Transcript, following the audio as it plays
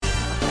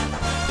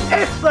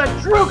It's the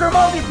Drew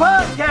Grimaldi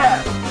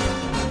Podcast!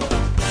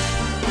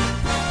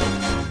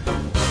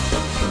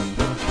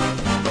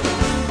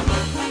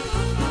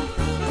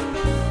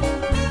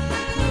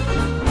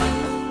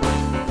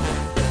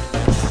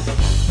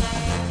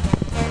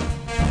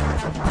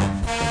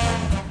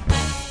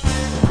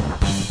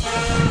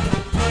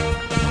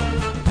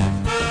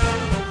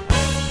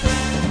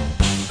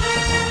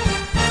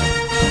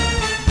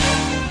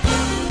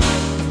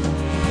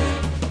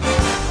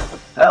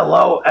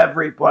 Hello,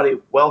 everybody.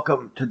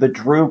 Welcome to the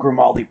Drew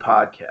Grimaldi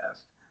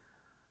Podcast.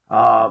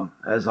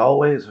 As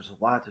always, there's a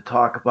lot to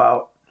talk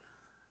about.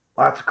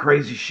 Lots of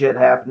crazy shit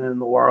happening in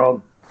the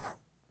world.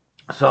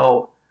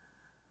 So,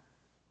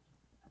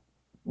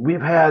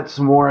 we've had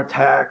some more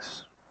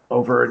attacks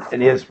over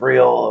in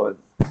Israel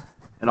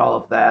and all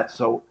of that.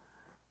 So,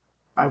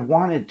 I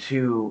wanted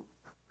to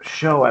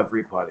show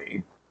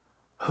everybody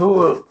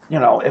who,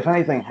 if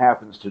anything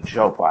happens to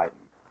Joe Biden,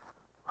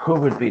 who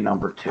would be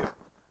number two.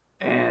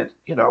 And,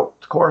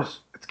 of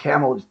course, it's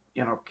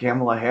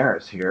Kamala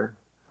Harris here.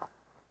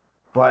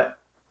 But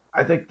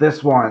I think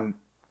this one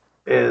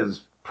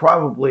is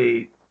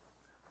probably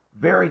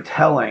very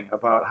telling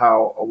about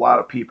how a lot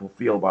of people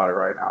feel about it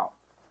right now.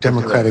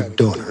 Democratic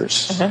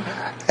donors.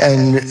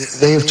 And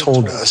they have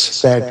told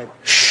us that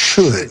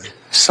should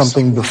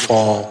something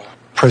befall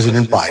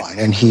President Biden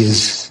and he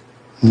is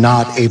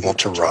not able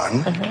to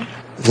run,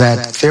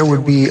 that there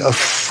would be a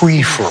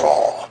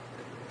free-for-all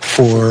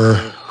for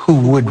who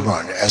would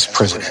run as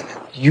president.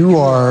 You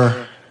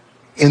are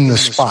in the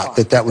spot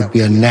that would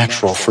be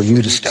unnatural for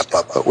you to step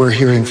up, but we're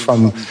hearing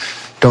from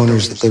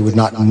donors that they would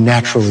not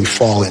naturally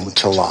fall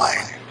into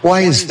line.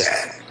 Why is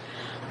that?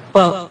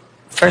 Well,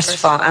 first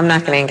of all, I'm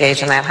not going to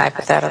engage in that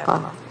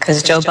hypothetical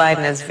because Joe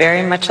Biden is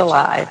very much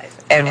alive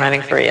and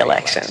running for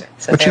re-election.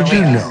 So but you do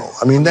know,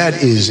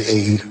 that is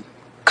a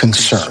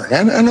concern,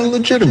 and a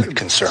legitimate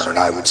concern,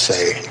 I would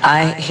say.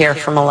 I hear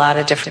from a lot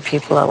of different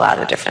people a lot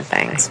of different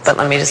things, but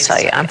let me just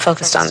tell you, I'm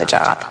focused on the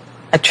job.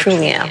 I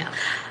truly am.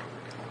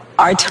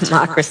 Our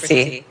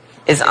democracy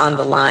is on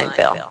the line,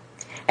 Bill,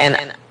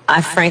 and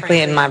I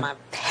frankly, in my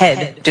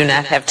head, do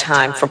not have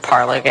time for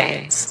parlor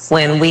games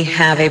when we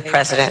have a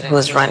president who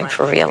is running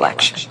for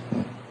re-election.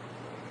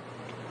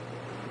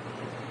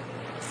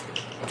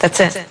 That's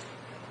it.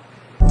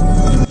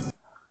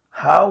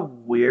 How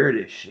weird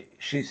is she?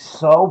 She's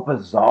so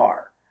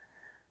bizarre.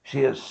 She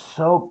is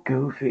so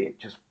goofy,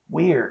 just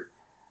weird.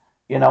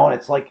 And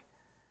it's like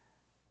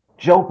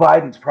Joe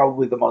Biden's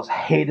probably the most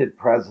hated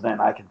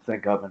president I can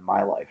think of in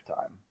my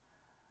lifetime.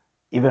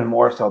 Even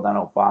more so than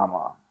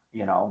Obama,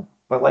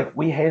 But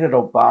we hated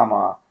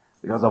Obama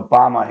because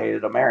Obama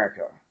hated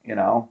America,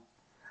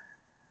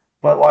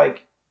 But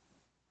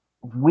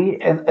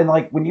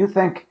when you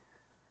think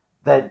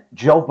that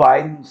Joe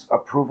Biden's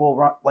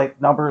approval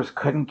numbers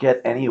couldn't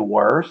get any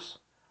worse,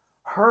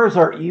 hers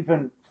are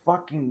even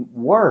fucking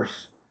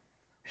worse.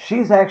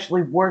 She's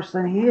actually worse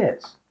than he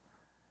is.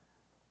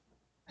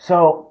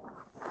 So,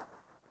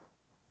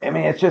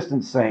 it's just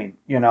insane,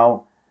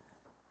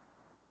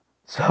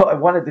 So I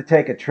wanted to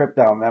take a trip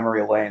down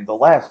memory lane. The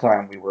last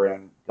time we were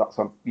in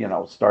some,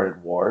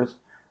 started wars.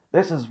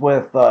 This is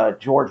with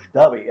George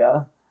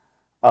W.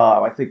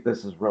 I think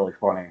this is really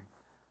funny.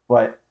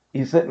 But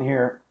he's sitting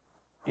here.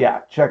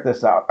 Yeah, check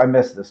this out. I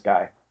missed this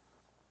guy.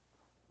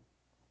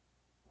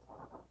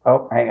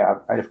 Oh, hang on.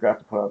 I just forgot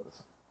to put on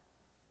this.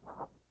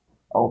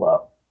 Hold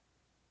up.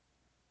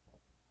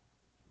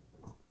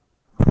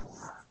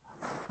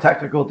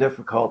 Technical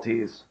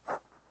difficulties.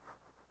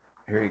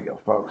 Here you go,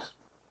 folks.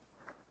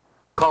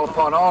 Call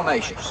upon all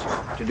nations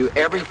to do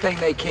everything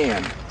they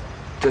can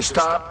to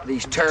stop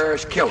these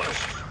terrorist killers.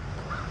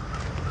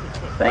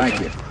 Thank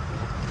you.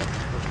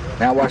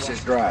 Now watch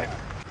this drive.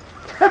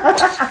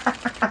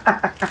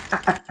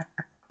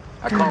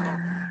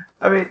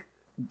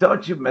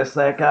 Don't you miss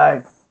that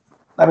guy?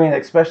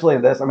 Especially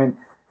in this.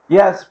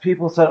 Yes,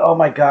 people said, oh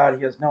my God,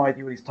 he has no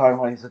idea what he's talking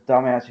about. He's a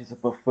dumbass. He's a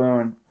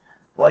buffoon.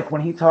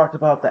 When he talked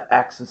about the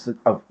axis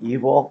of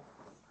evil,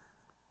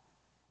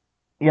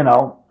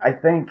 I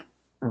think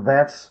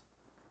that's,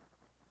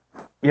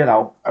 he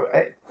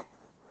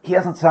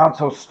doesn't sound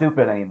so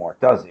stupid anymore,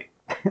 does he?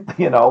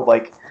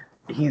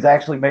 He's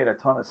actually made a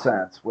ton of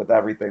sense with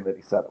everything that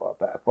he said about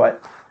that.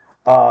 But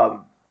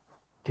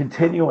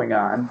continuing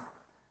on,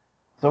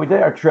 so we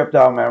did our trip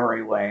down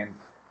memory lane.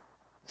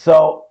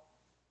 So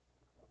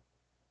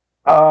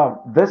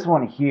this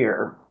one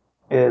here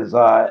is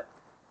an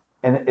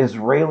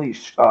Israeli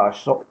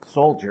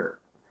soldier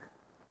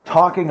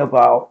talking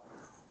about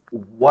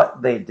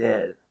what they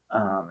did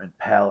in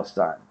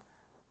Palestine.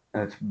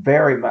 And it's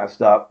very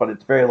messed up, but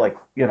it's very I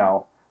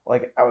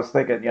was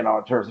thinking,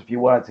 in terms if you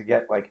wanted to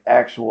get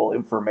actual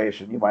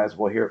information, you might as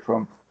well hear it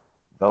from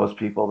those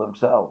people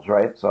themselves,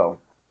 right? So,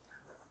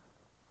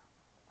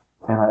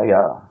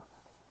 and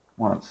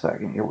one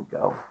second, here we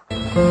go.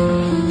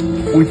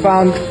 We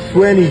found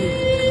 20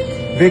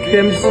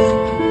 victims,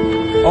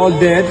 all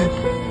dead.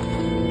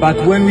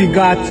 But when we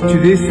got to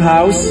this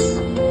house,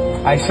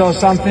 I saw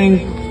something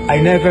I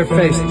never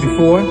faced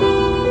before.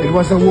 It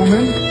was a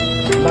woman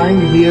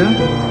lying here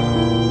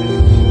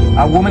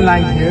a woman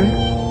lying here.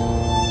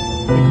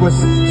 It was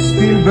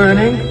still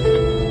burning,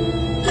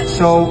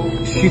 so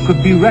she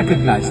could be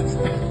recognized.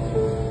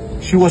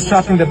 She was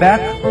shot in the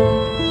back,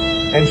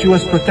 and she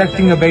was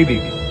protecting a baby.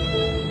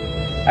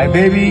 A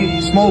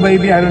baby, small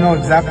baby, I don't know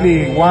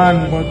exactly,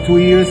 1 or 2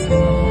 years,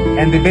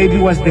 and the baby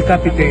was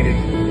decapitated.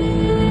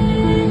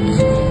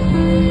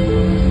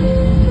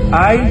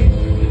 I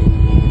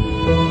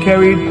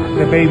carried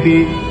the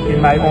baby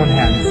in my own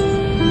hands.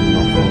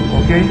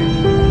 Okay?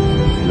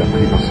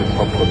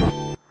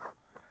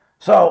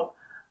 So,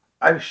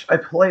 I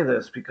play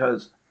this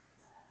because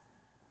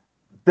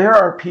there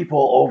are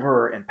people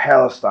over in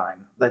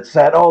Palestine that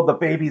said, oh, the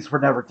babies were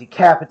never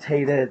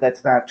decapitated,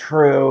 that's not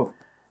true.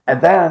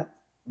 And then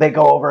they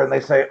go over and they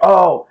say,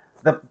 oh,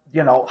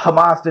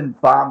 Hamas didn't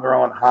bomb their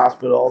own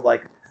hospital,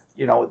 like,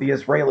 the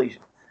Israelis.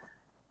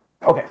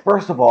 Okay,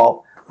 first of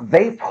all,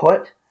 they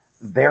put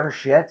their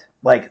shit,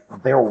 like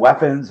their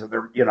weapons and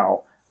their,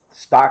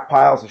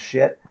 stockpiles of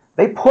shit,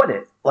 they put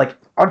it, like,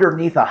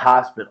 underneath a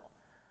hospital.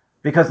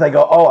 Because they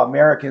go, oh,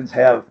 Americans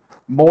have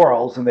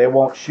morals and they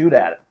won't shoot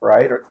at it,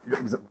 right? Or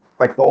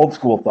like the old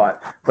school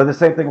thought. But the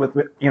same thing with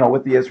the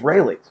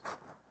Israelis.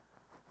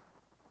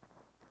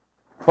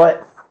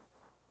 But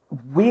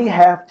we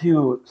have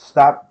to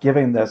stop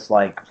giving this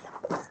like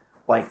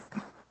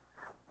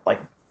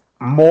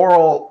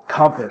moral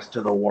compass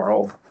to the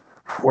world,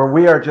 where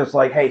we are just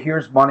like, hey,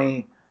 here's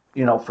money,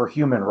 for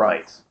human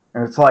rights.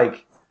 And it's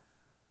like,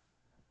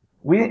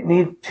 we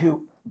need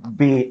to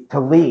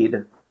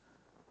lead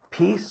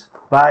peace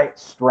by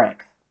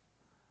strength.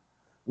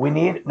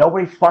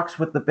 Nobody fucks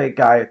with the big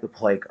guy at the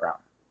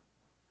playground.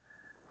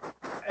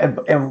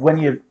 And when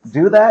you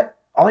do that,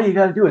 all you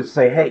got to do is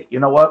say, hey, you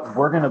know what?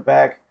 We're going to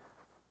back,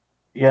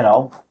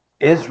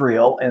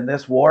 Israel in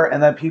this war,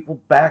 and then people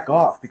back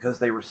off because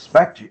they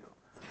respect you.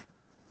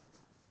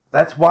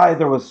 That's why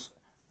there was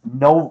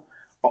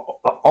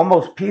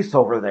almost peace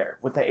over there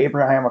with the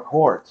Abraham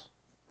Accords.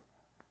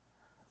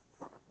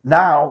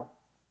 Now,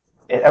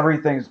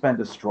 everything's been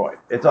destroyed.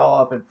 It's all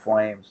up in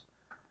flames.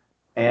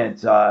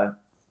 And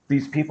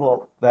these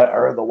people that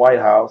are in the White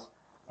House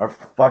are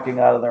fucking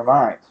out of their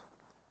minds.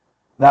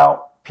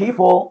 Now,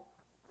 people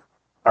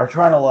are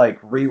trying to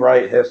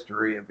rewrite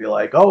history and be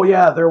like, oh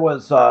yeah, there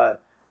was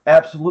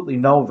absolutely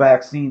no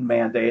vaccine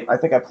mandate. I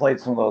think I played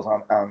some of those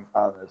on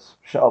this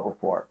show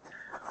before.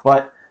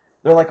 But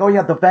they're like, oh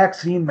yeah, the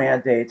vaccine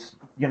mandates,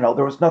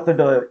 there was nothing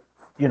to,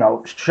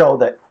 show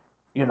that,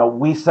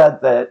 we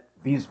said that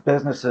these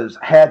businesses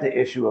had to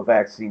issue a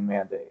vaccine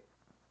mandate.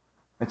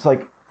 It's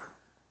like,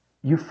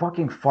 you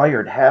fucking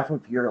fired half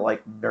of your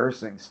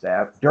nursing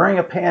staff during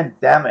a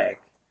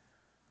pandemic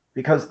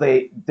because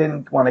they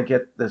didn't want to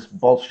get this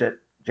bullshit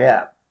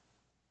jab.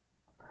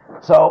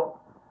 So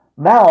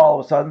now all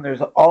of a sudden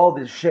there's all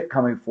this shit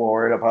coming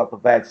forward about the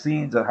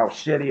vaccines and how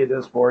shitty it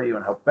is for you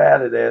and how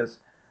bad it is.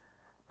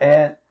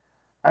 And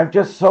I'm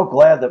just so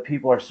glad that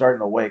people are starting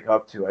to wake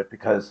up to it,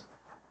 because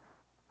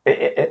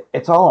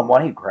it's all a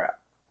money grab.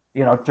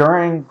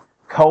 During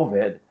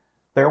COVID,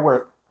 there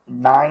were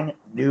 9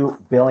 new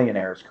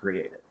billionaires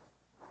created.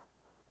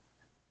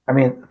 I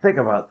mean, think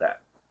about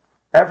that.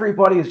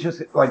 Everybody is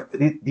just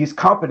these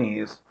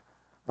companies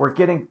were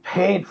getting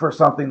paid for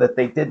something that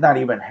they did not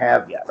even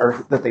have yet,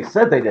 or that they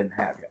said they didn't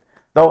have yet.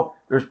 Though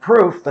there's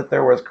proof that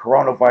there was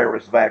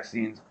coronavirus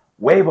vaccines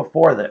way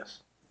before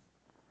this,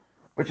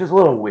 which is a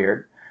little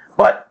weird,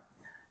 but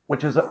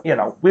which is,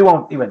 we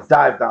won't even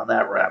dive down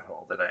that rabbit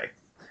hole today.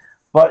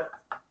 But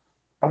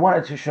I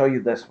wanted to show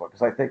you this one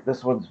because I think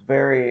this one's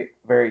very,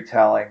 very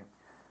telling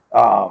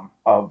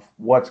of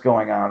what's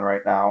going on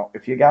right now.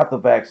 If you got the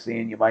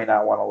vaccine, you might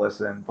not want to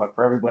listen, but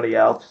for everybody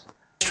else,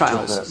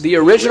 trials, the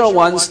original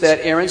ones that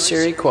Aaron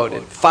Siri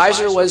quoted,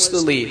 Pfizer was the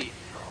lead.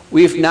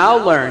 We've now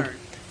learned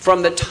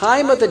from the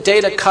time of the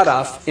data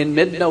cutoff in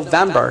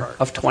mid-November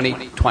of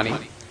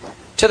 2020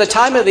 to the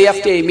time of the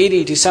FDA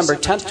meeting December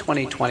 10th,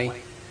 2020,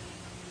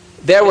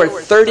 there were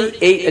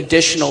 38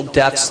 additional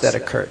deaths that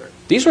occurred.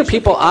 These were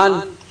people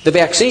on the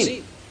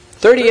vaccine,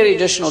 38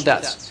 additional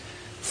deaths.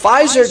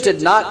 Pfizer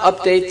did not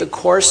update the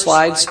core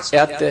slides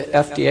at the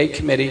FDA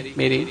committee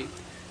meeting,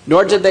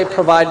 nor did they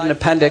provide an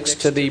appendix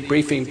to the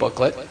briefing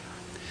booklet.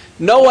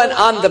 No one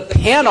on the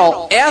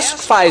panel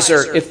asked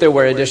Pfizer if there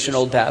were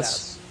additional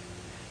deaths.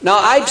 Now,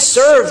 I've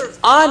served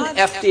on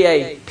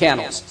FDA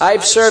panels.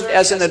 I've served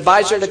as an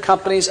advisor to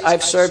companies.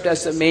 I've served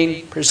as the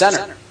main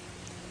presenter.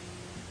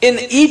 In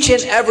each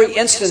and every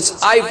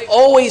instance, I've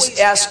always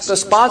asked the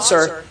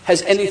sponsor,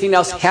 has anything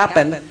else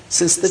happened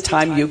since the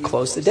time you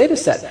closed the data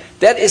set?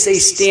 That is a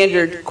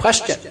standard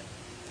question.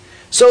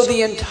 So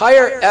the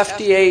entire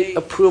FDA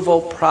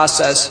approval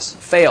process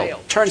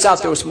failed. Turns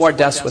out there was more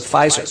deaths with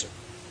Pfizer.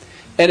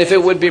 And if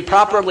it would be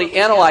properly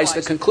analyzed,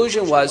 the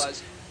conclusion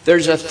was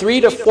there's a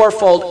 3- to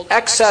 4-fold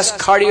excess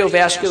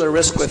cardiovascular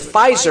risk with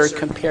Pfizer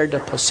compared to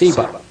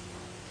placebo.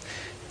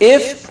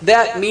 If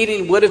that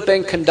meeting would have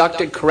been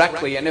conducted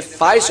correctly, and if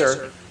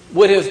Pfizer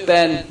would have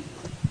been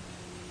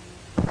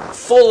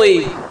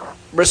fully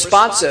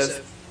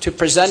responsive to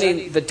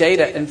presenting the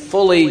data and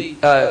fully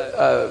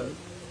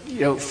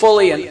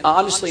fully and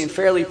honestly and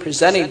fairly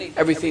presenting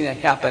everything that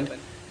happened,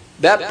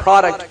 that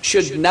product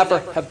should never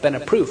have been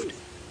approved.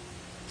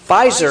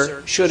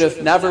 Pfizer should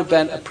have never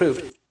been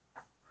approved.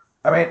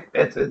 I mean,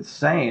 it's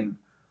insane.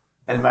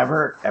 And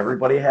remember,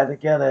 everybody had to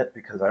get it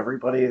because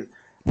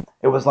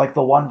it was like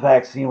the one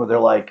vaccine where they're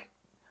like,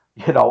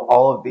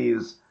 all of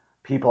these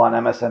people on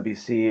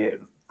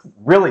MSNBC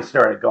really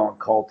started going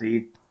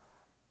culty,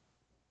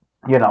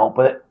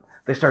 but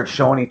they started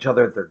showing each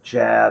other their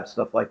jabs,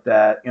 stuff like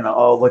that.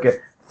 Oh, look at,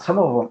 some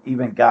of them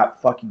even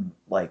got fucking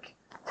like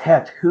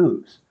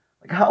tattoos.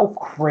 Like, how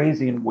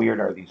crazy and weird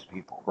are these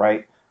people,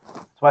 right?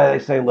 That's why they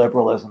say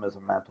liberalism is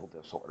a mental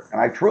disorder.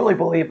 And I truly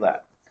believe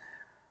that.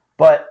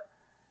 But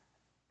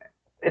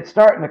it's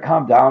starting to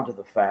come down to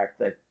the fact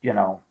that,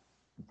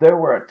 there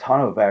were a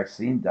ton of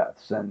vaccine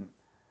deaths, and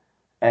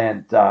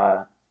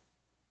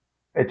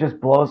it just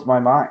blows my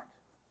mind.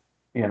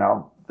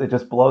 It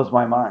just blows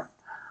my mind.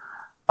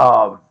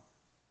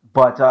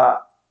 But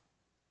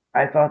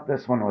I thought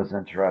this one was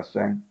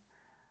interesting.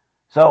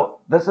 So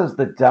this is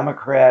the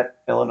Democrat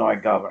Illinois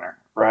governor,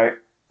 right?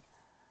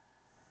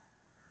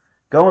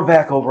 Going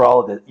back over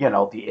all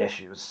of the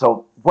issues.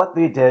 So what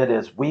they did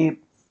is we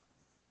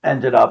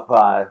ended up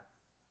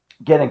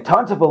getting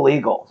tons of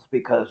illegals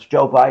because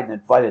Joe Biden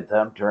invited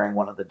them during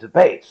one of the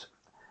debates.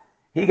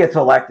 He gets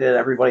elected,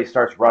 everybody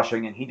starts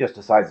rushing, and he just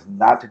decides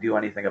not to do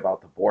anything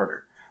about the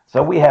border.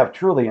 So we have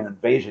truly an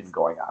invasion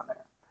going on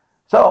there.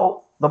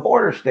 So the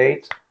border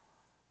states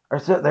are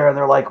sitting there and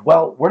they're like,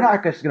 well, we're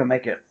not just going to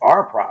make it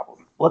our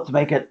problem. Let's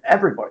make it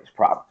everybody's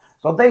problem.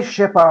 So they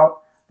ship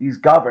out these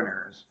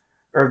governors,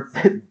 or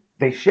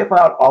they ship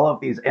out all of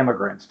these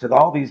immigrants to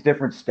all these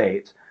different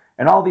states,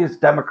 and all these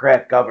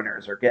Democrat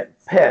governors are getting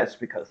pissed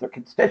because their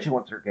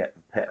constituents are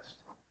getting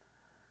pissed.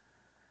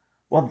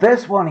 Well,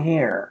 this one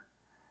here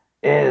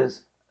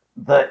is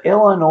the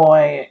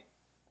Illinois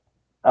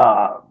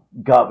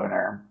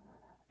governor,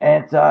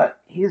 and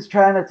he's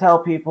trying to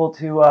tell people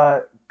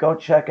to go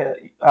check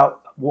out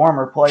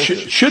warmer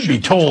places. Should be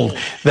told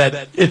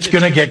that it's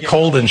going to get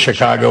cold in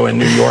Chicago and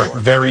New York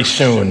very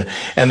soon,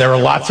 and there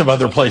are lots of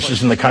other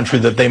places in the country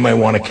that they may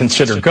want to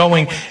consider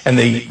going, and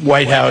the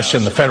White House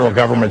and the federal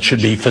government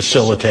should be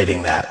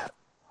facilitating that.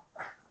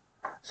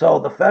 So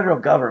the federal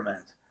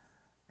government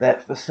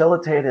that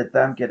facilitated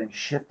them getting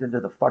shipped into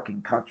the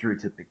fucking country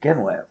to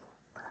begin with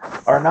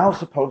are now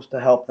supposed to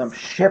help them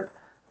ship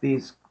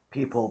these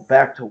people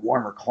back to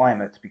warmer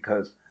climates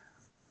because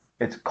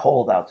it's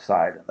cold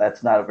outside.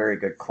 That's not a very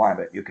good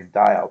climate. You can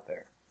die out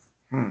there.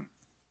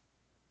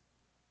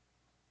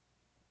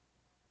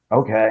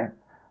 Okay.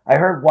 I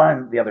heard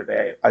one the other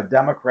day. A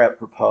Democrat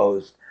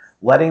proposed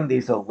letting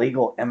these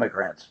illegal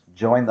immigrants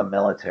join the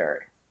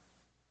military.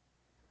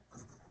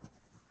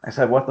 I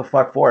said, what the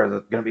fuck for? Is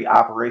it going to be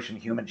Operation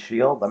Human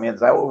Shield? I mean, is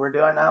that what we're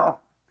doing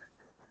now?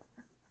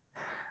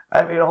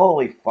 I mean,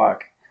 holy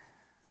fuck.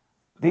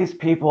 These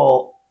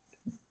people,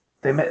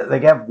 they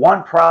have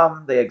one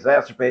problem, they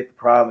exacerbate the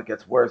problem, it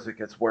gets worse, it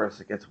gets worse,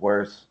 it gets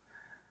worse.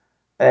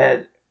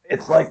 And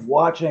it's like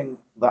watching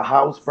the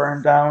house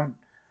burn down,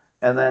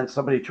 and then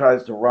somebody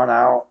tries to run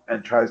out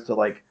and tries to,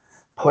 like,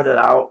 put it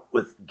out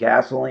with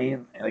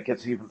gasoline, and it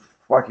gets even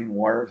fucking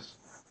worse.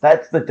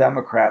 That's the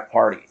Democrat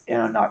Party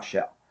in a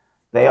nutshell.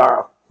 They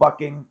are a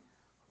fucking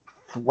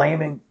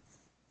flaming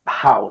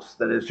house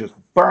that is just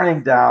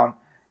burning down,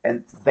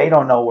 and they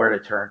don't know where to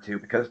turn to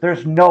because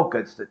there's no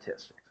good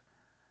statistics.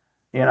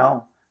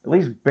 At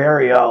least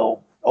Barry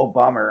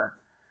Obama,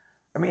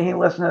 I mean, he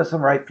listened to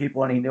some right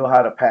people and he knew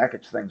how to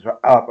package things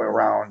up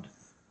around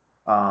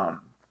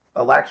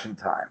election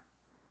time.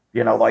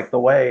 Like the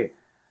way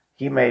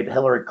he made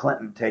Hillary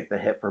Clinton take the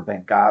hit for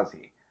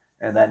Benghazi,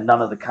 and then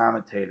none of the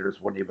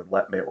commentators wouldn't even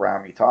let Mitt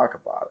Romney talk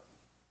about it.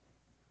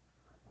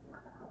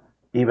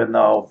 Even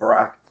though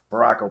Barack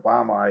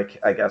Obama,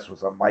 I guess,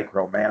 was a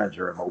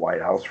micromanager in the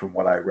White House, from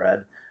what I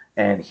read,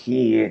 and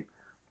he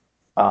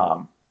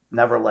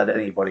never let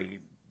anybody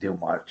do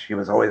much. He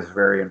was always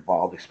very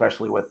involved,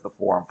 especially with the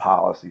foreign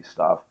policy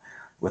stuff,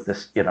 with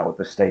this, with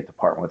the State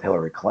Department, with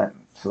Hillary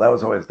Clinton. So that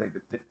was always the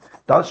thing.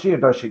 Does she or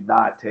does she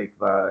not take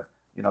the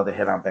hit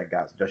on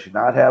Benghazi? Does she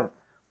not have,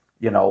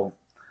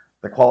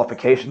 the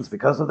qualifications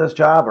because of this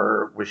job,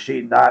 or was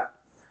she not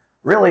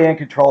really in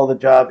control of the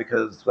job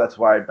because that's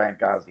why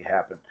Benghazi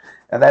happened?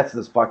 And that's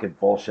this fucking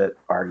bullshit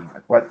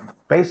argument. But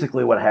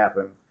basically what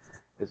happened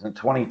is in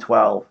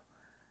 2012,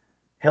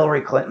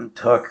 Hillary Clinton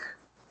took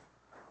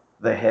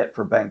the hit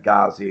for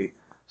Benghazi,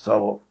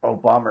 so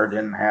Obama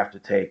didn't have to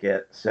take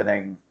it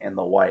sitting in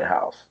the White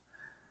House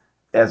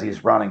as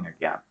he's running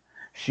again.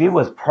 She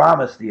was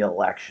promised the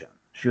election.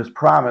 She was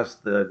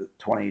promised the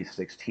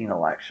 2016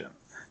 election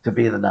to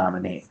be the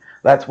nominee.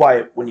 That's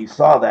why when you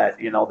saw that,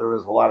 there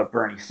was a lot of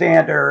Bernie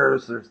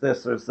Sanders, there's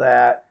this, there's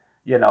that.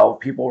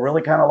 People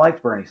really kind of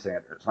liked Bernie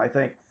Sanders. And I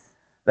think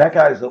that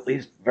guy's at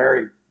least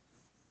very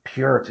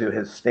pure to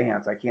his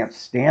stance. I can't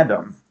stand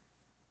him.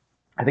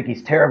 I think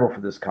he's terrible for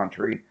this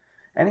country.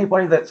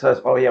 Anybody that says,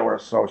 oh yeah, we're a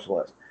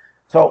socialist.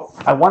 So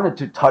I wanted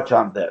to touch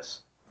on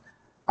this.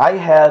 I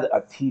had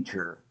a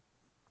teacher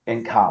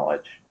in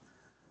college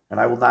and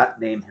I will not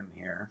name him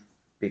here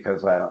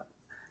because I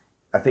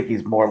think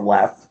he's more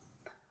left,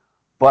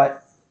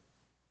 but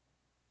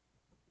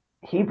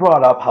he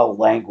brought up how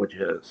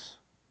languages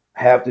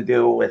have to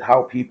do with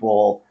how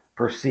people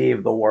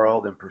perceive the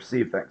world and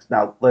perceive things.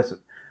 Now, listen.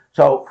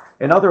 So,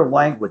 in other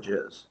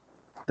languages,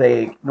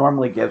 they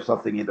normally give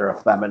something either a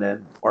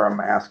feminine or a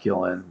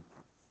masculine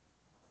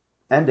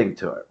ending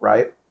to it,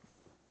 right?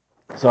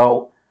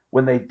 So,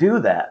 when they do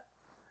that,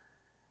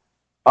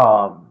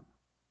 um,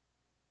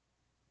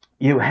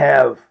 you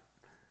have,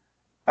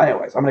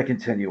 anyways, I'm going to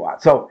continue on.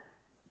 So,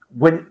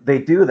 when they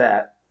do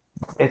that,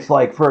 it's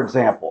like, for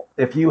example,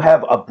 if you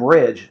have a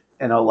bridge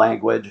in a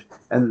language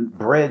and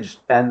bridge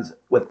ends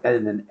with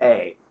an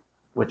A,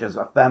 which is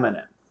a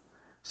feminine.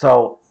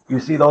 So you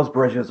see those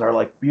bridges are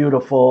like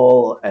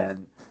beautiful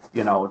and,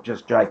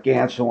 just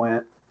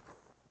gigantuan.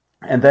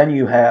 And then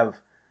you have,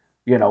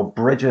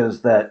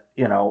 bridges that,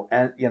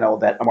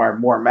 that are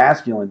more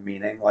masculine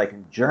meaning, like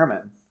in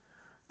German.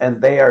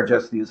 And they are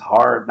just these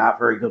hard, not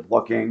very good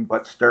looking,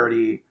 but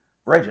sturdy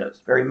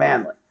bridges, very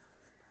manly.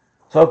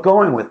 So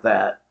going with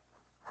that,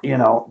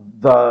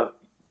 the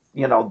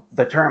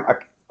the term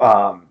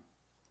um,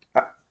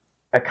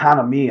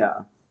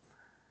 economia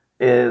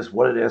is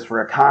what it is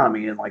for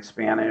economy in like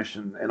Spanish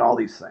and all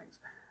these things.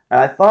 And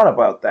I thought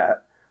about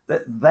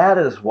that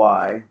is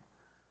why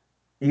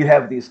you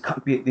have these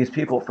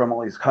people from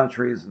all these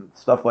countries and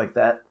stuff like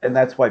that, and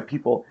that's why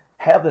people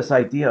have this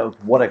idea of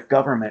what a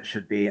government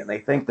should be, and they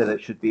think that it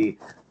should be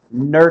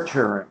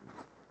nurturing,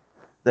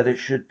 that it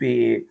should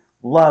be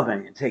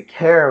loving and take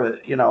care of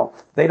it.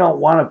 They don't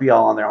want to be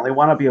all on their own. They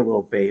want to be a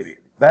little baby.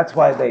 That's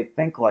why they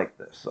think like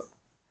this.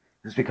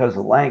 It's because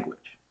of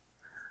language.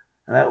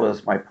 And that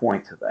was my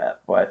point to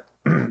that. But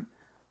the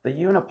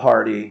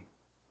Uniparty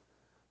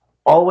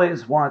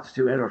always wants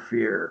to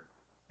interfere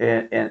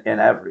in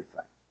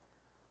everything.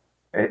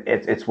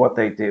 It's what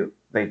they do.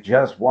 They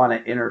just want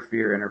to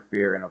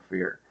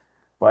interfere.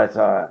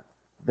 But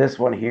this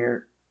one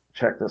here,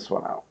 check this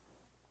one out.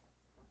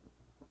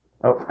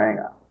 Oh, hang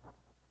on.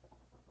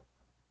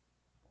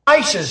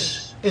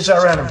 ISIS is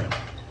our enemy.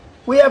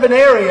 We have an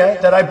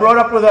area that I brought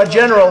up with our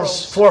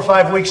generals 4 or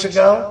 5 weeks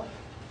ago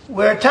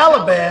where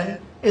Taliban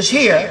is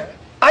here,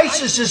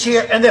 ISIS is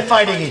here, and they're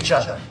fighting each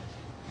other.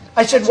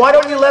 I said, why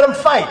don't you let them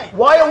fight?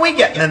 Why are we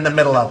getting in the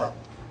middle of it?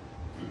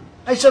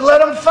 I said, let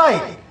them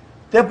fight.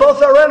 They're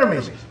both our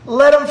enemies.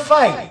 Let them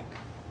fight.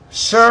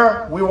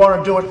 Sir, we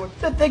want to do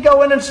it. They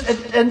go in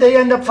and they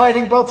end up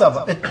fighting both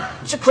of them.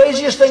 It's the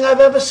craziest thing I've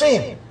ever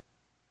seen.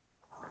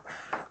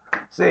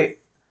 See,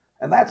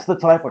 and that's the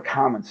type of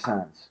common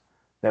sense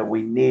that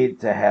we need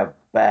to have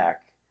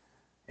back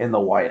in the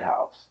White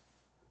House.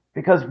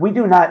 Because we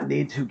do not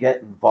need to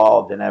get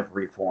involved in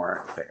every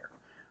foreign affair.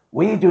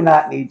 We do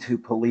not need to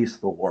police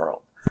the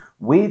world.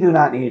 We do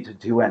not need to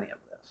do any of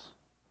this.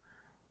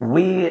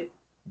 We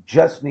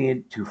just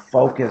need to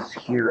focus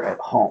here at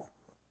home.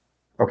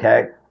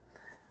 Okay?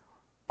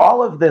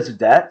 All of this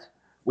debt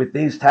with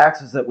these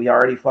taxes that we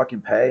already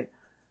fucking pay,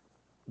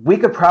 we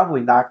could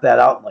probably knock that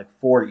out in like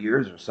 4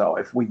 years or so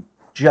if we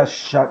just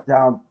shut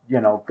down,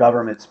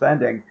 government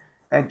spending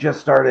and just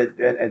started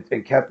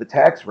and kept the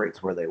tax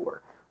rates where they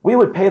were. We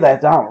would pay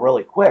that down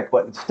really quick,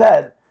 but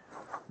instead,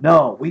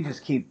 no, we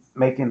just keep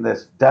making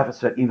this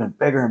deficit even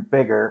bigger and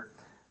bigger,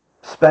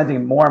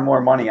 spending more and more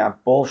money on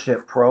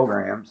bullshit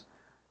programs.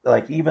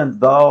 Like, even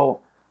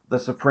though the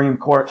Supreme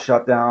Court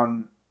shut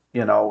down,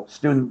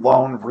 student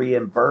loan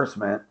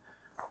reimbursement,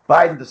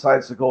 Biden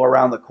decides to go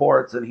around the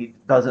courts and he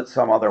does it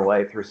some other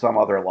way through some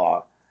other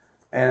law.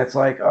 And it's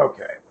like,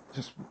 okay,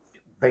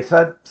 they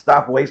said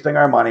stop wasting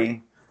our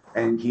money,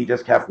 and he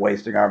just kept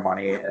wasting our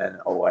money and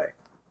away.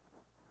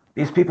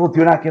 These people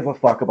do not give a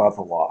fuck about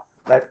the law.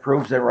 That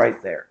proves it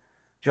right there.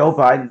 Joe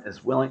Biden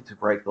is willing to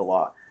break the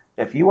law.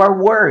 If you are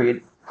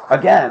worried,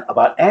 again,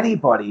 about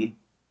anybody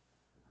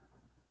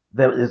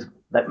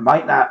that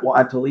might not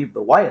want to leave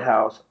the White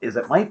House, it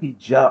might be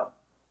Joe.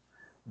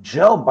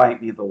 Joe might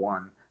be the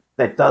one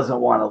that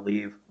doesn't want to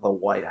leave the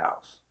White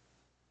House.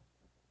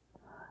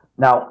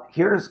 Now,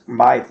 here's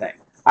my thing.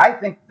 I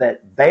think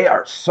that they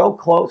are so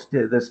close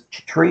to this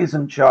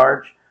treason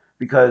charge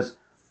because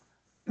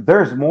there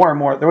was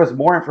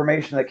more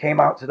information that came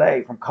out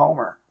today from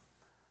Comer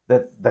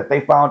that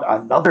they found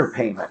another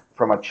payment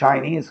from a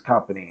Chinese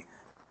company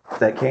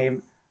that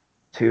came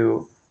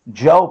to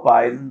Joe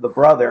Biden, the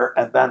brother,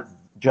 and then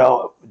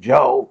Joe,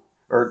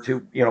 or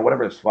to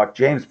whatever this fuck,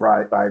 James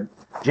Biden,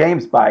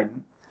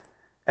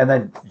 and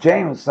then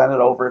James sent it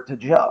over to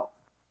Joe,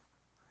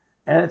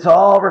 and it's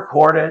all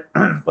recorded.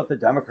 But the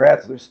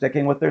Democrats, they're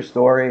sticking with their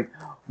story.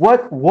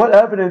 What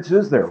evidence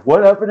is there?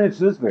 What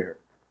evidence is there?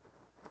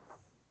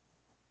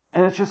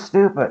 And it's just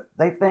stupid.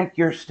 They think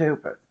you're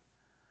stupid.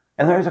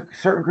 And there's a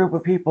certain group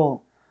of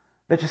people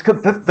that just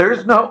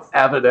there's no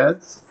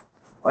evidence.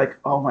 Like,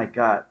 oh my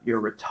God,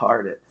 you're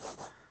retarded.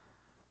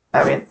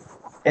 I mean,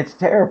 it's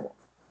terrible.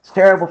 It's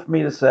terrible for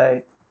me to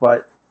say,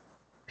 but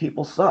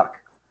people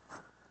suck.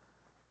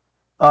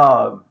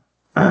 But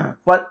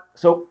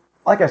so,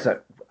 like I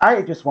said,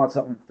 I just want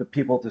something for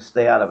people to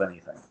stay out of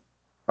anything.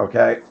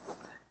 Okay?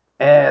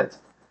 And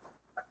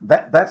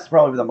that's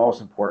probably the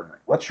most important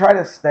thing. Let's try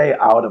to stay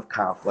out of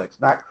conflicts,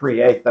 not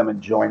create them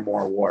and join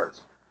more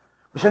wars.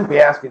 We shouldn't be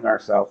asking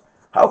ourselves,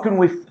 how can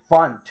we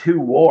fund 2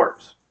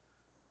 wars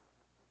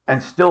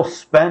and still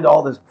spend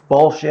all this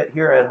bullshit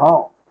here at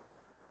home?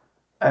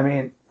 I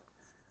mean,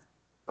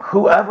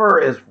 whoever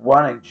is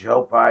running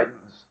Joe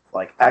Biden's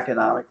like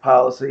economic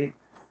policy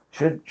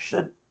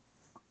should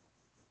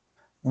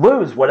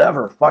lose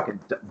whatever fucking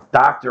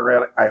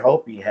doctorate I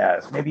hope he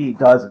has. Maybe he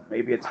doesn't.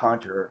 Maybe it's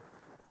Hunter,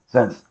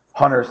 since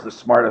Hunter's the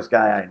smartest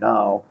guy I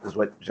know, is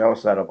what Joe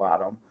said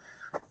about him.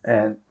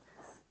 And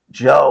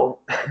Joe,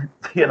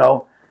 you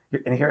know,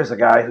 and here's a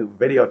guy who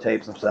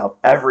videotapes himself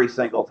every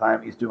single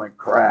time he's doing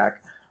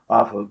crack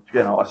off of,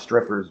 you know, a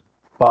stripper's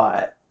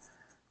butt.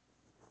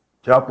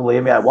 Don't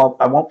believe me, I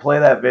won't play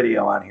that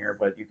video on here,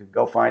 but you can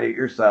go find it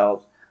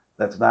yourselves.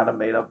 That's not a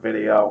made-up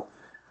video.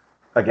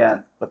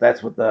 Again, but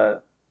that's what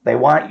they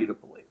want you to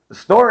believe. The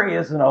story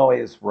isn't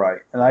always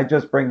right. And I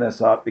just bring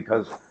this up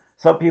because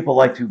some people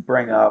like to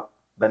bring up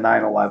the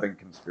 9/11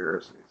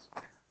 conspiracies.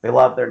 They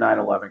love their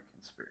 9/11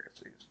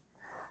 conspiracies.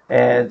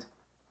 And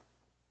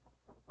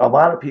a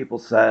lot of people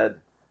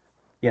said,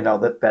 you know,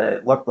 that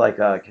it looked like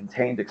a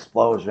contained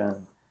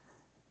explosion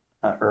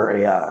or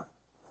a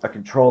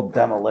controlled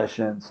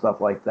demolition, stuff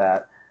like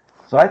that.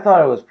 So I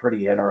thought it was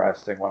pretty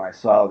interesting when I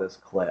saw this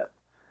clip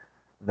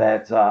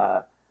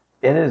that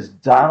it is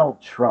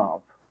Donald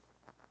Trump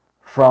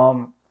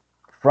from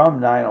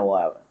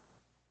 9/11.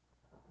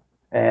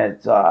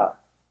 And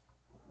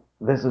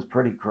this is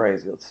pretty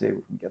crazy. Let's see if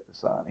we can get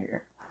this on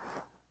here.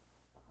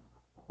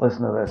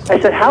 Listen to this. I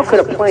said, how could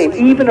a plane,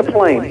 even a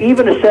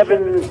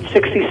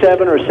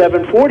 767 or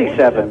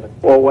 747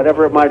 or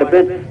whatever it might have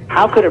been,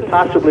 how could it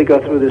possibly go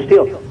through this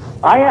deal?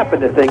 I happen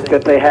to think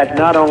that they had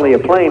not only a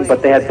plane,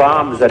 but they had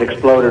bombs that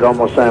exploded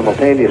almost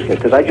simultaneously,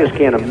 because I just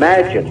can't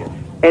imagine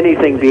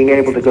anything being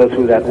able to go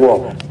through that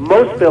wall.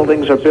 Most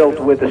buildings are built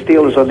with the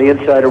steel is on the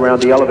inside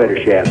around the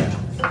elevator shaft.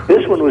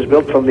 This one was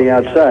built from the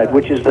outside,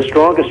 which is the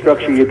strongest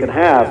structure you can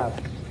have,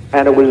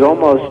 and it was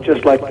almost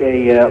just like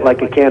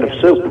a can of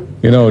soup.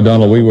 You know,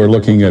 Donald, we were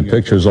looking at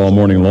pictures all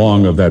morning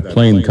long of that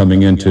plane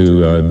coming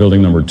into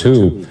building number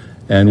 2,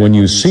 and when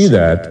you see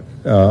that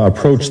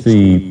approach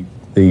the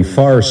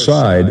far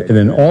side, and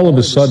then all of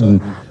a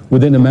sudden,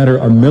 within a matter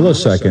of a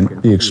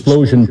millisecond, the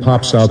explosion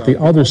pops out the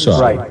other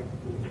side. Right.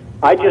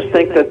 I just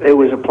think that it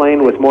was a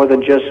plane with more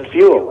than just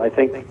fuel. I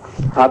think,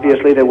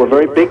 obviously, they were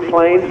very big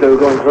planes. They were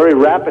going very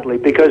rapidly,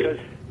 because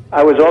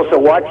I was also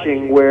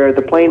watching where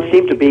the plane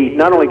seemed to be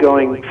not only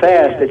going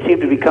fast, it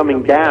seemed to be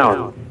coming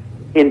down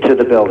into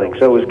the building.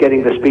 So it was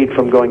getting the speed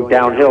from going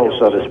downhill,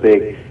 so to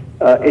speak.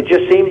 It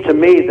just seemed to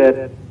me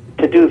that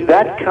to do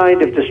that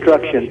kind of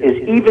destruction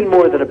is even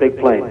more than a big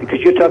plane, because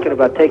you're talking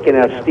about taking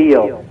out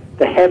steel,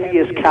 the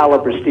heaviest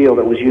caliber steel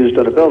that was used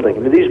on a building.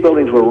 I mean, these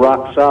buildings were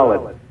rock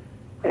solid.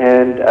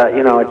 And,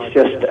 you know, it's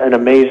just an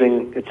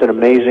amazing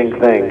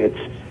thing.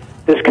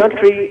 This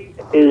country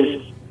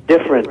is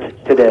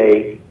different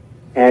today,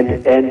 and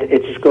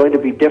it's going to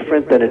be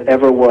different than it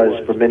ever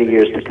was for many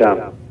years to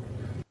come.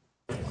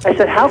 I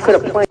said, how could a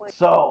plane...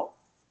 So,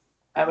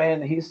 I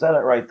mean, he said it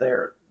right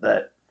there,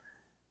 that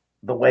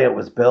the way it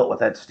was built with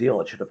that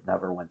steel, it should have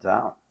never went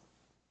down.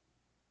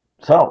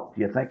 So,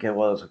 do you think it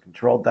was a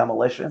controlled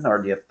demolition,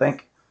 or do you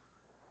think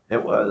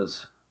it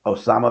was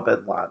Osama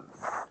bin Laden?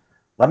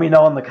 Let me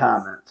know in the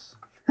comments.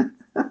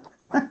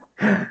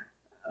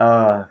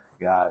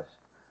 Gosh.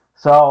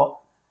 So,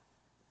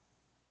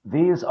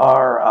 these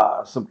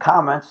are some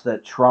comments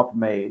that Trump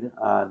made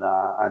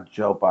on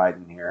Joe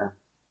Biden here.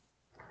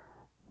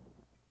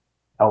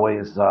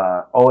 Always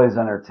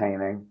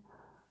entertaining.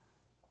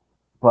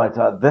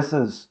 But this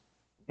is,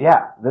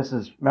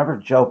 remember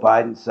Joe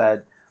Biden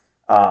said,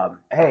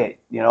 hey,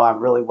 you know, I'm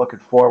really looking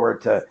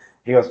forward to,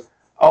 he goes,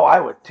 oh,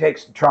 I would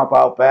take Trump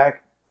out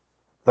back,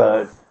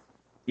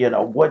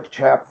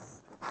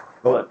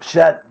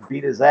 woodshed and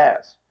beat his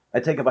ass.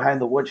 I'd take him behind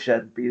the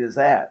woodshed and beat his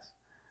ass.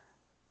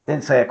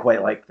 Didn't say it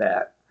quite like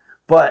that.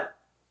 But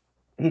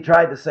he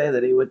tried to say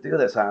that he would do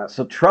this on us.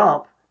 So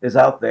Trump is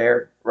out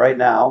there right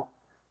now.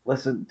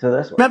 Listen to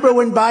this one. Remember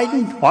when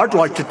Biden? I'd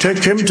like to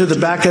take him to the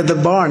back of the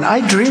barn.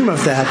 I dream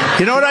of that.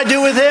 You know what I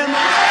do with him?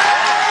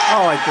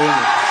 Oh, I dream of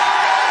it.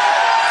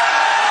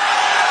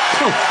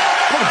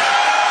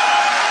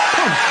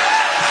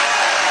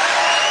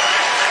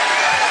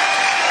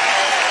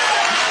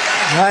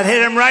 I'd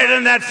hit him right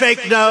in that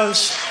fake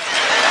nose.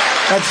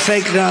 That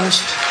fake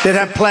nose. They'd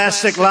have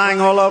plastic lying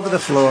all over the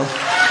floor.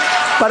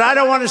 But I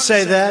don't want to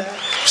say that.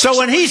 So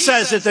when he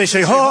says it, they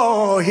say,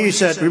 oh, he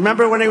said,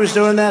 remember when he was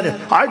doing that?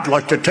 I'd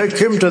like to take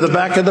him to the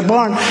back of the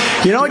barn.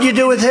 You know what you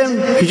do with him?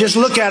 You just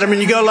look at him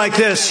and you go like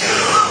this.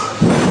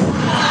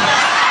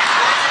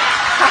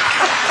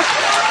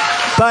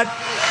 But,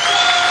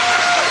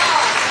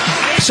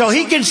 so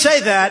he can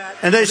say that,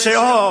 and they say,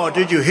 oh,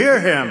 did you hear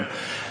him?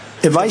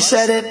 If I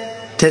said it,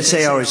 they'd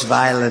say I was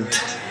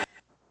violent.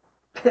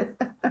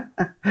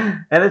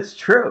 And it's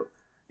true.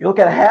 You look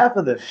at half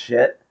of this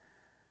shit,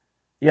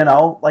 you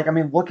know, like, I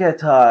mean, look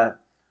at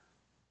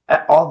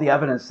all the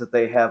evidence that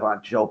they have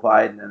on Joe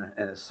Biden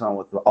and his son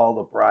with all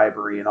the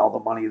bribery and all the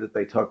money that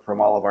they took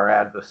from all of our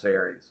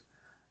adversaries,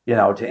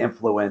 to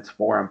influence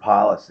foreign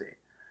policy.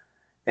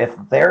 If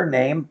their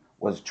name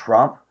was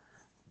Trump,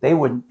 they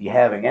wouldn't be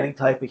having any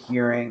type of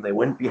hearing. They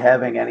wouldn't be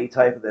having any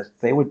type of this.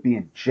 They would be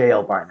in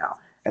jail by now,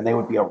 and they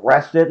would be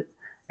arrested,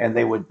 and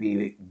they would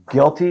be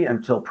guilty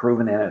until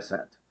proven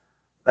innocent.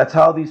 That's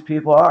how these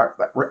people are.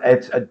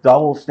 It's a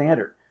double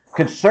standard.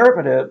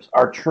 Conservatives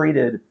are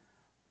treated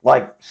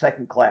like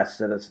second-class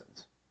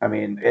citizens. I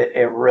mean,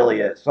 it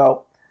really is.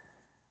 So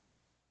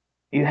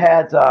you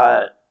had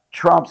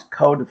Trump's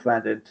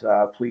co-defendant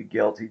plead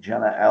guilty,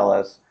 Jenna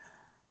Ellis,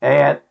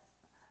 and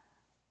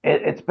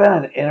it's been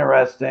an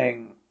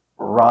interesting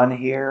run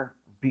here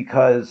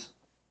because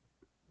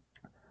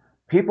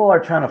people are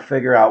trying to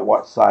figure out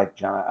what side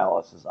Jenna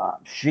Ellis is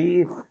on.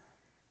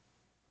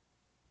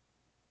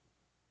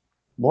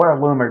 Laura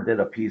Loomer did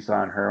a piece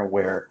on her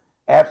where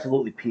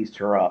absolutely pieced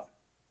her up.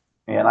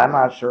 And I'm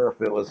not sure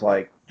if it was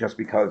like just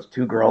because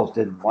two girls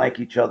didn't like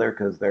each other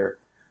because they're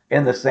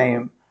in the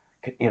same,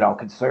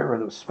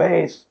 conservative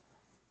space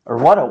or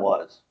what it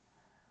was.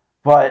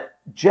 But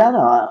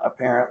Jenna,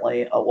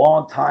 apparently, a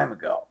long time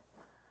ago,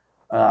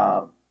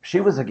 she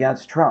was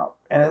against Trump.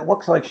 And it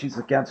looks like she's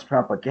against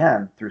Trump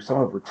again through some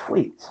of her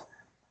tweets.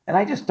 And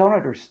I just don't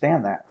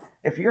understand that.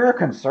 If you're a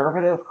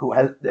conservative who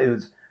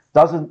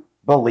doesn't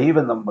believe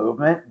in the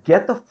movement,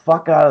 get the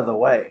fuck out of the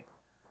way.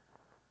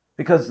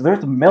 Because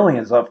there's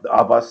millions of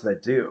us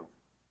that do.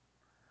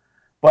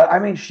 But, I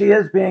mean, she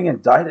is being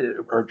indicted,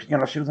 or,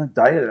 she was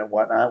indicted and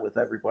whatnot with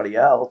everybody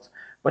else.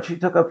 But she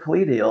took a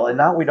plea deal, and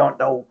now we don't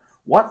know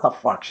what the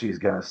fuck she's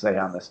going to say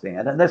on the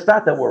stand. And it's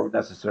not that we're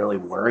necessarily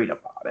worried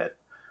about it,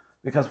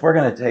 because we're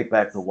going to take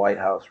back the White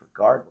House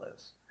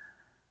regardless.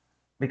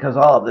 Because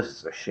all of this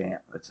is a sham.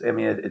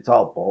 It's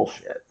all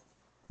bullshit.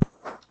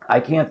 I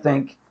can't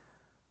think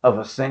of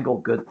a single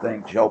good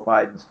thing Joe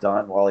Biden's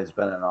done while he's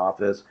been in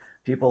office.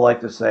 People like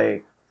to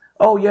say,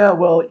 oh, yeah,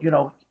 well,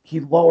 he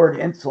lowered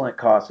insulin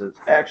costs.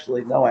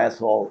 Actually, no,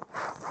 asshole.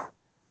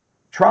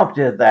 Trump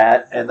did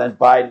that, and then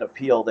Biden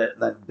appealed it,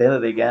 and then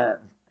did it again.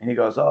 And he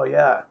goes, oh,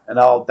 yeah. And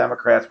all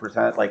Democrats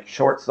present like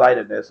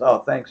short-sightedness. Oh,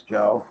 thanks,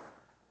 Joe.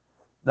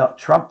 No,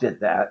 Trump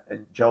did that,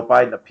 and Joe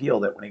Biden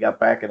appealed it when he got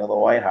back into the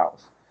White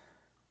House.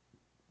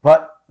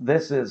 But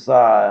this is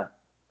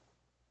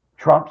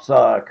Trump's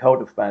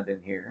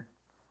co-defendant here.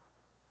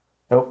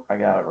 Oh, I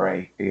got it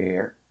right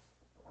here.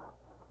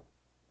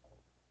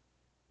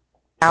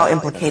 Now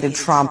implicated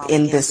Trump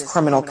in this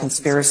criminal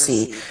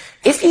conspiracy.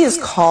 If he is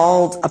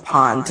called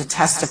upon to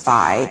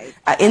testify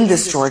in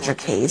this Georgia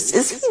case,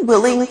 is he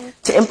willing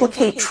to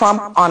implicate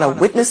Trump on a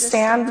witness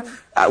stand,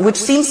 which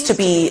seems to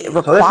be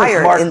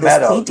required in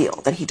this plea deal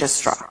that he just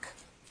struck?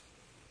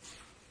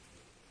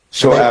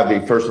 So,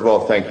 Abby, first of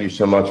all, thank you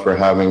so much for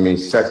having me.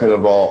 Second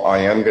of all, I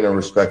am going to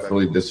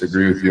respectfully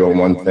disagree with you on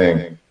one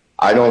thing.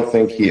 I don't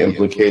think he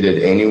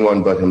implicated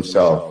anyone but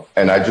himself.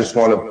 And I just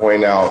want to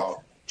point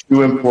out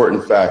two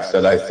important facts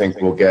that I think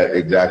will get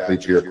exactly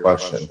to your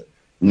question.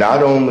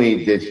 Not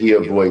only did he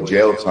avoid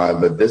jail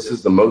time, but this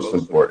is the most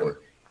important.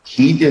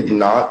 He did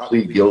not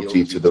plead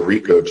guilty to the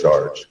RICO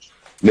charge.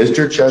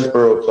 Mr.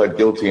 Chesborough pled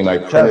guilty, and I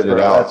printed it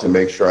out to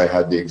make sure I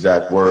had the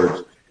exact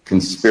words.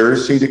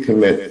 Conspiracy to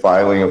commit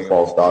filing of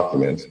false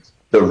documents.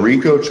 The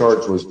RICO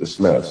charge was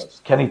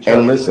dismissed.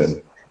 And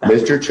listen,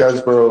 Mr.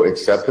 Chesborough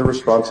accepted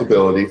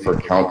responsibility for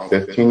count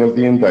 15 of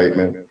the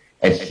indictment,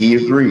 and he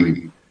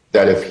agreed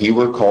that if he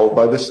were called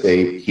by the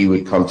state, he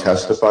would come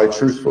testify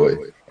truthfully.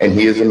 And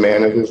he is a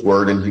man of his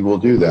word, and he will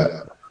do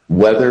that.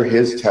 Whether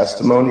his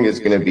testimony is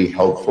going to be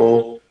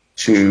helpful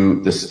to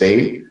the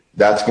state,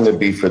 that's going to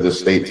be for the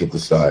state to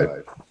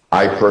decide.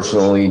 I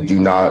personally do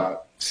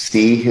not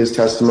see his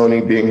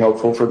testimony being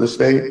helpful for the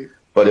state,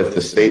 but if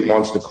the state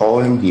wants to call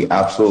him, he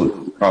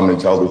absolutely come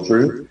and tell the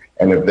truth.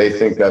 And if they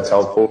think that's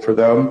helpful for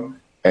them,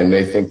 and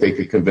they think they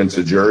could convince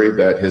a jury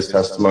that his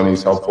testimony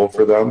is helpful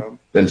for them,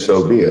 then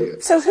so be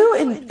it. So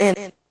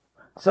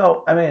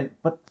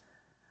but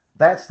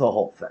that's the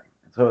whole thing.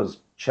 So it was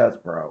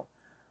Chesborough,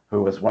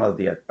 who was one of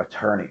the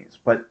attorneys.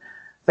 But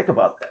think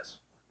about this.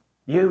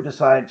 You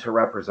decide to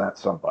represent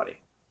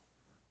somebody,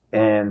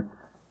 and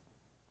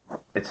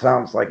it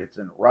sounds like it's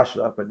in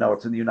Russia, but no,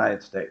 it's in the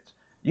United States.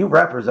 You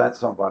represent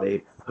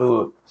somebody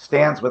who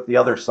stands with the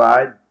other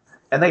side,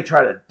 and they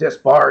try to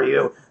disbar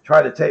you,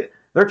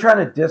 they're trying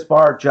to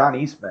disbar John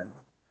Eastman.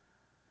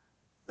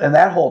 And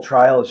that whole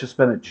trial has just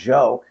been a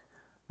joke,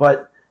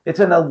 but it's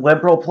in a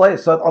liberal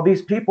place. So all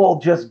these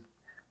people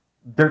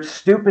they're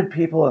stupid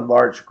people in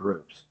large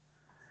groups.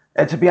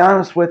 And to be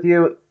honest with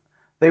you,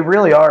 they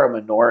really are a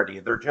minority.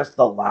 They're just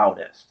the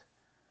loudest.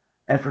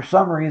 And for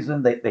some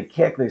reason, they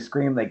kick, they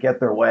scream, they get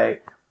their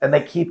way, and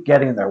they keep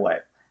getting their way.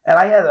 And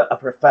I had a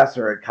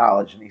professor at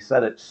college, and he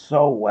said it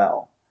so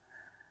well,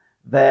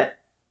 that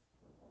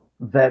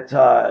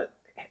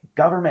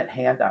government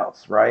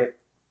handouts, right?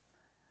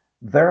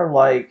 They're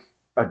like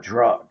a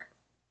drug.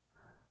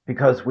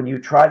 Because when you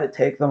try to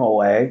take them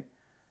away,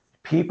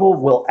 people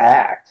will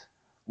act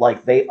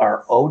like they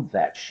are owed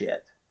that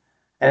shit.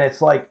 And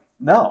it's like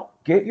No,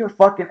 get your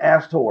fucking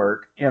ass to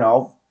work, you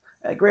know.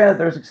 And granted,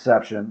 there's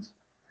exceptions,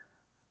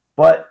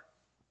 but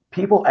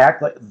people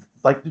act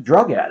like the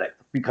drug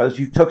addict because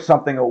you took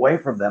something away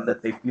from them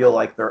that they feel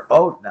like they're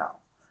owed now.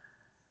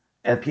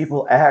 And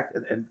people act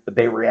and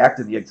they react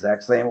in the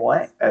exact same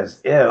way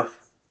as if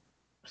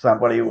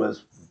somebody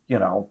was, you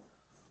know,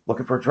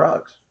 looking for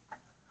drugs.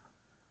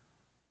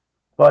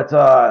 But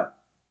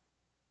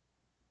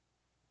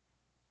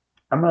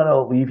I'm going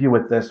to leave you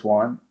with this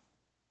one.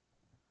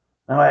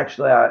 No,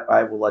 actually,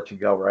 I will let you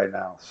go right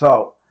now.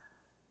 So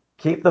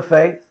keep the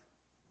faith.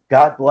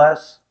 God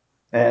bless.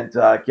 And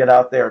get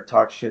out there and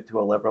talk shit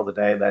to a liberal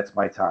today. That's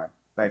my time.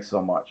 Thanks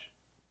so much.